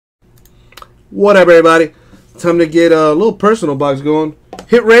What up, everybody? Time to get a little personal box going.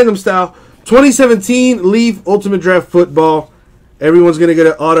 Hit random style. 2017 Leaf Ultimate Draft Football. Everyone's going to get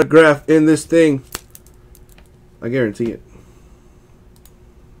an autograph in this thing. I guarantee it.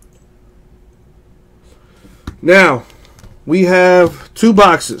 Now, we have two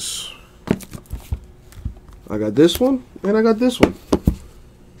boxes. I got this one, and I got this one.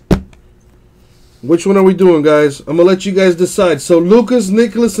 Which one are we doing, guys? I'm going to let you guys decide. So, Lucas,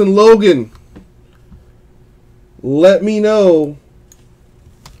 Nicholas, and Logan, let me know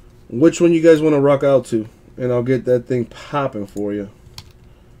which one you guys want to rock out to, and I'll get that thing popping for you.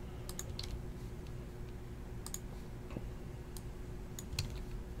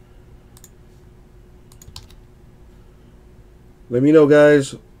 Let me know,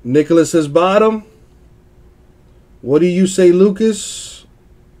 guys. Nicholas says bottom. What do you say, Lucas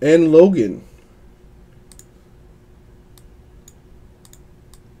and Logan?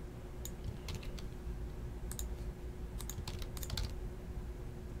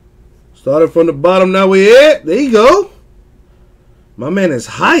 Started from the bottom, now we hit. There you go. My man is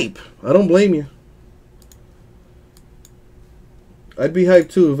hype. I don't blame you. I'd be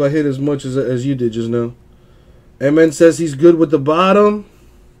hyped too if I hit as much as you did just now. MN says he's good with the bottom.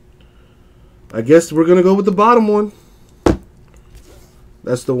 I guess we're going to go with the bottom one.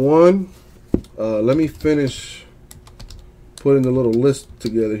 That's the one. Let me finish putting the little list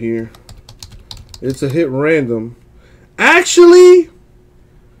together here. It's a hit random. Actually,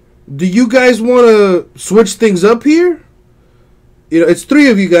 do you guys want to switch things up here? You know, it's three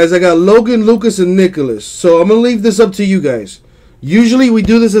of you guys. I got Logan, Lucas, and Nicholas. So I'm going to leave this up to you guys. Usually we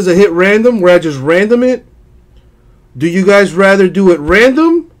do this as a hit random where I just random it. Do you guys rather do it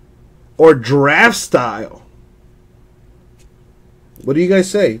random or draft style? What do you guys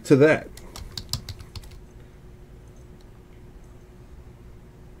say to that?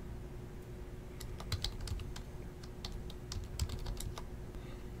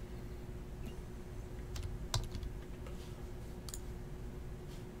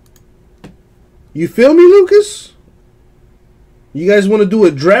 You feel me, Lucas? You guys want to do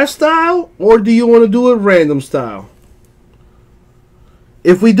it draft style or do you want to do it random style?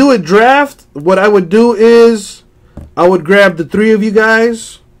 If we do it draft, what I would do is I would grab the three of you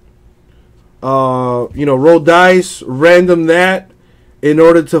guys, you know, roll dice, random that in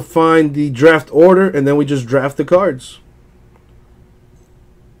order to find the draft order, and then we just draft the cards.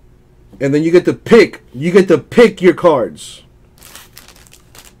 And then you get to pick. You get to pick your cards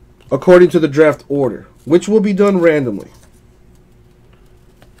according to the draft order, which will be done randomly.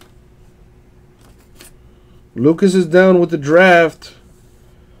 Lucas is down with the draft.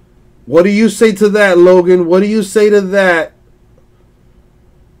 What do you say to that, Logan? What do you say to that?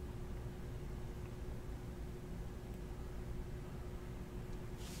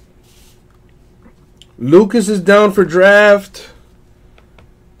 Lucas is down for draft.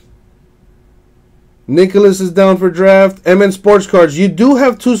 Nicholas is down for draft. MN Sports Cards. You do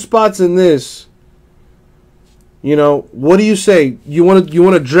have two spots in this. You know, what do you say? You want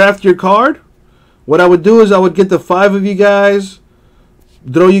to draft your card? What I would do is I would get the five of you guys,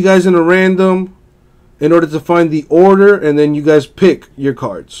 throw you guys in a random in order to find the order, and then you guys pick your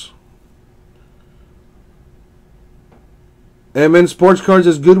cards. MN Sports Cards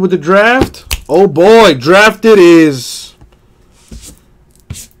is good with the draft. Oh boy, draft it is.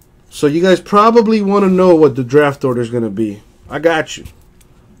 So you guys probably want to know what the draft order is going to be. I got you.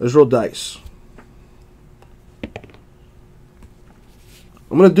 Let's roll dice.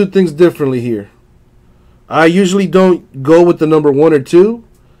 I'm going to do things differently here. I usually don't go with the number 1 or 2.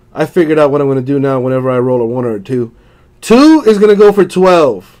 I figured out what I'm going to do now whenever I roll a 1 or a 2. 2 is going to go for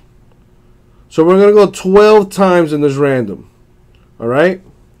 12. So we're going to go 12 times in this random. Alright?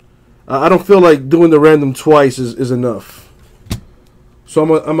 I don't feel like doing the random twice is enough. So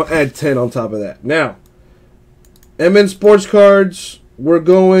I'm going to add 10 on top of that. Now, MN Sports Cards, we're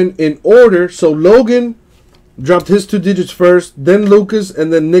going in order. So Logan dropped his 2 digits first, then Lucas,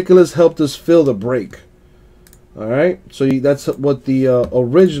 and then Nicholas helped us fill the break. Alright, so that's what the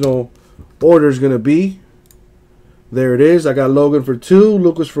original order is going to be. There it is. I got Logan for 2,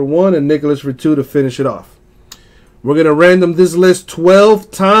 Lucas for 1, and Nicholas for 2 to finish it off. We're going to random this list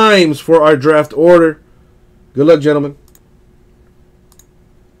 12 times for our draft order. Good luck, gentlemen.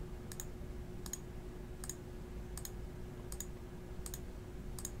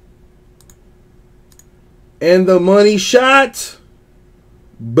 And the money shot.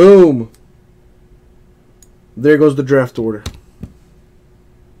 Boom. There goes the draft order.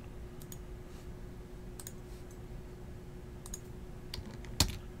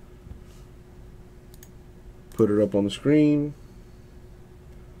 Put it up on the screen.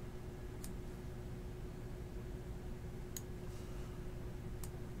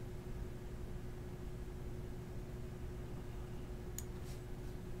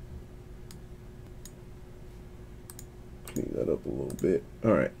 up a little bit.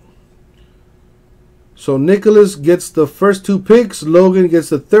 All right. So Nicholas gets the first 2 picks. Logan gets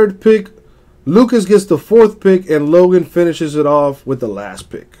the 3rd pick. Lucas gets the 4th pick. And Logan finishes it off with the last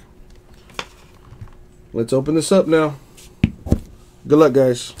pick. Let's open this up now. Good luck,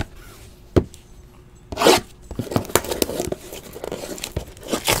 guys.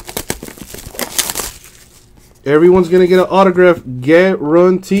 Everyone's going to get an autograph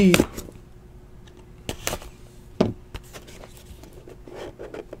guaranteed.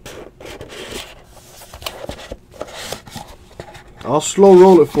 I'll slow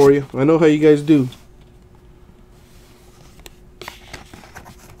roll it for you. I know how you guys do.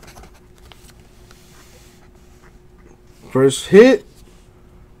 First hit,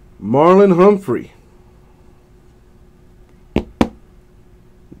 Marlon Humphrey.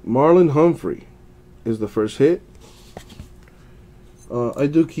 Marlon Humphrey is the first hit. I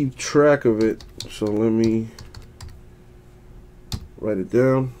do keep track of it, so let me write it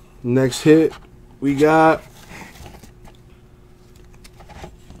down. Next hit, we got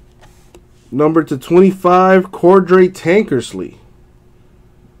number /25, Cordray Tankersley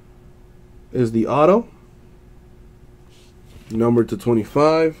is the auto. Number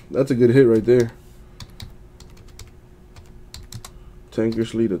 /25. That's a good hit right there.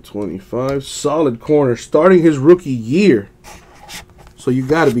 Tankersley /25. Solid corner. Starting his rookie year. So you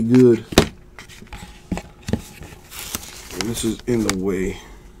got to be good. And this is in the way.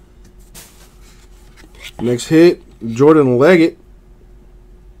 Next hit, Jordan Leggett.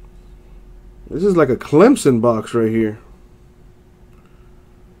 This is like a Clemson box right here.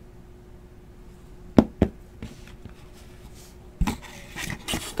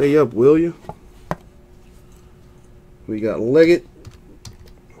 Stay up, will you? We got Leggett.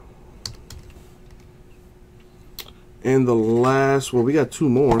 And the last, well, we got 2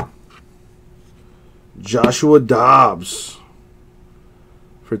 more. Joshua Dobbs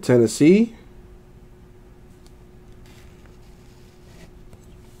for Tennessee.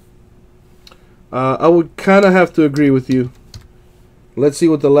 I would kind of have to agree with you. Let's see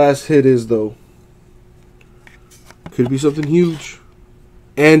what the last hit is, though. Could be something huge.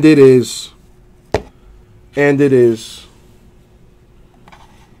 And it is. And it is.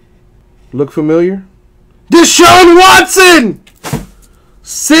 Look familiar? Deshaun Watson!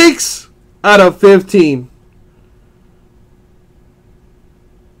 6 out of 15.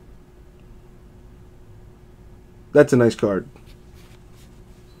 That's a nice card.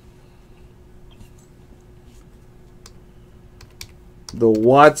 The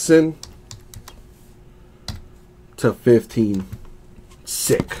Watson /15.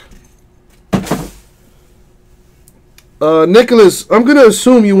 Sick. Nicholas, I'm going to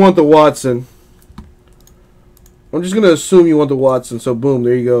assume you want the Watson. I'm just going to assume you want the Watson. So, boom,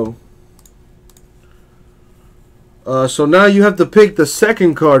 there you go. So now you have to pick the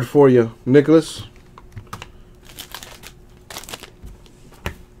second card for you, Nicholas.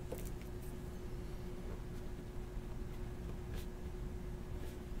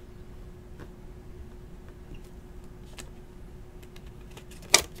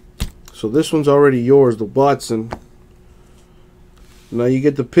 So this one's already yours, the Watson. Now you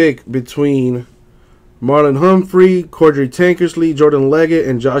get to pick between Marlon Humphrey, Cordray Tankersley, Jordan Leggett,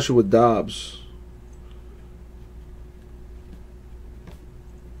 and Joshua Dobbs.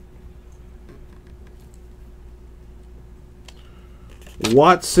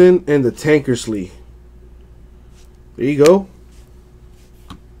 Watson and the Tankersley. There you go.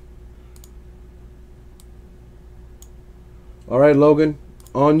 All right, Logan,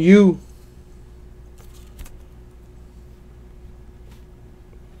 on you.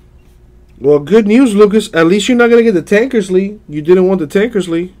 Well, good news, Lucas. At least you're not going to get the Tankersley. You didn't want the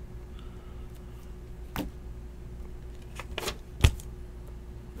Tankersley.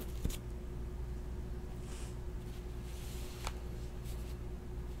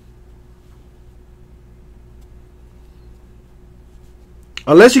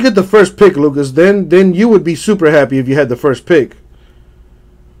 Unless you get the first pick, Lucas, then you would be super happy if you had the first pick.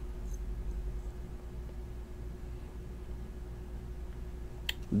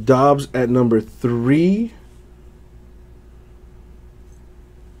 Dobbs at number 3.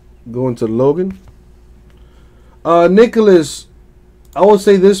 Going to Logan. Nicholas, I will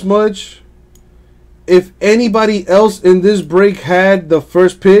say this much. If anybody else in this break had the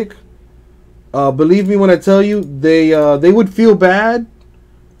first pick, believe me when I tell you, they would feel bad,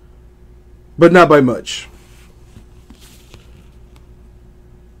 but not by much.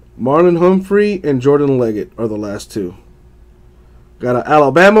 Marlon Humphrey and Jordan Leggett are the last 2. Got an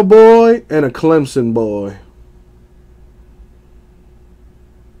Alabama boy and a Clemson boy.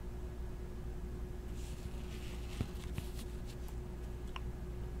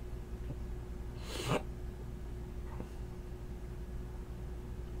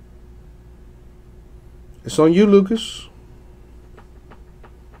 It's on you, Lucas.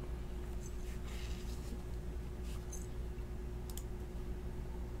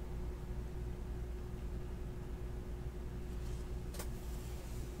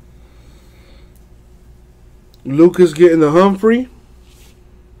 Lucas getting the Humphrey.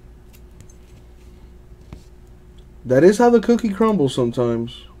 That is how the cookie crumbles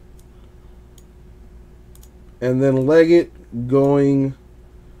sometimes. And then Leggett going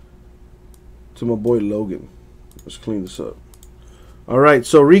to my boy Logan. Let's clean this up. All right,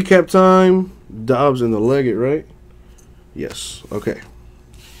 so recap time. Dobbs and the Leggett, right? Yes. Okay.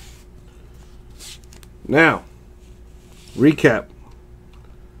 Now, recap.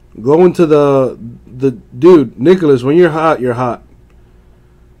 Going to the dude, Nicholas, when you're hot, you're hot.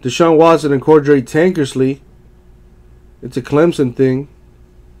 Deshaun Watson and Cordray Tankersley. It's a Clemson thing.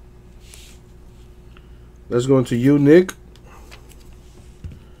 Let's go into you, Nick.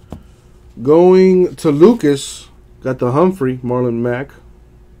 Going to Lucas. Got the Humphrey, Marlon Mack.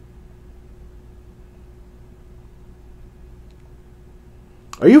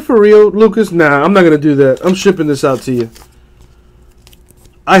 Are you for real, Lucas? Nah, I'm not going to do that. I'm shipping this out to you.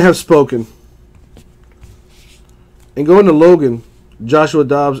 I have spoken. And going to Logan, Joshua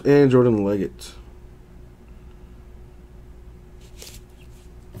Dobbs and Jordan Leggett.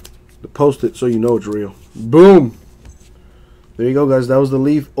 Post it so you know it's real. Boom. There you go, guys. That was the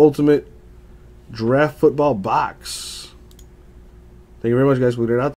Leaf Ultimate Draft Football Box. Thank you very much, guys. We'll get it out.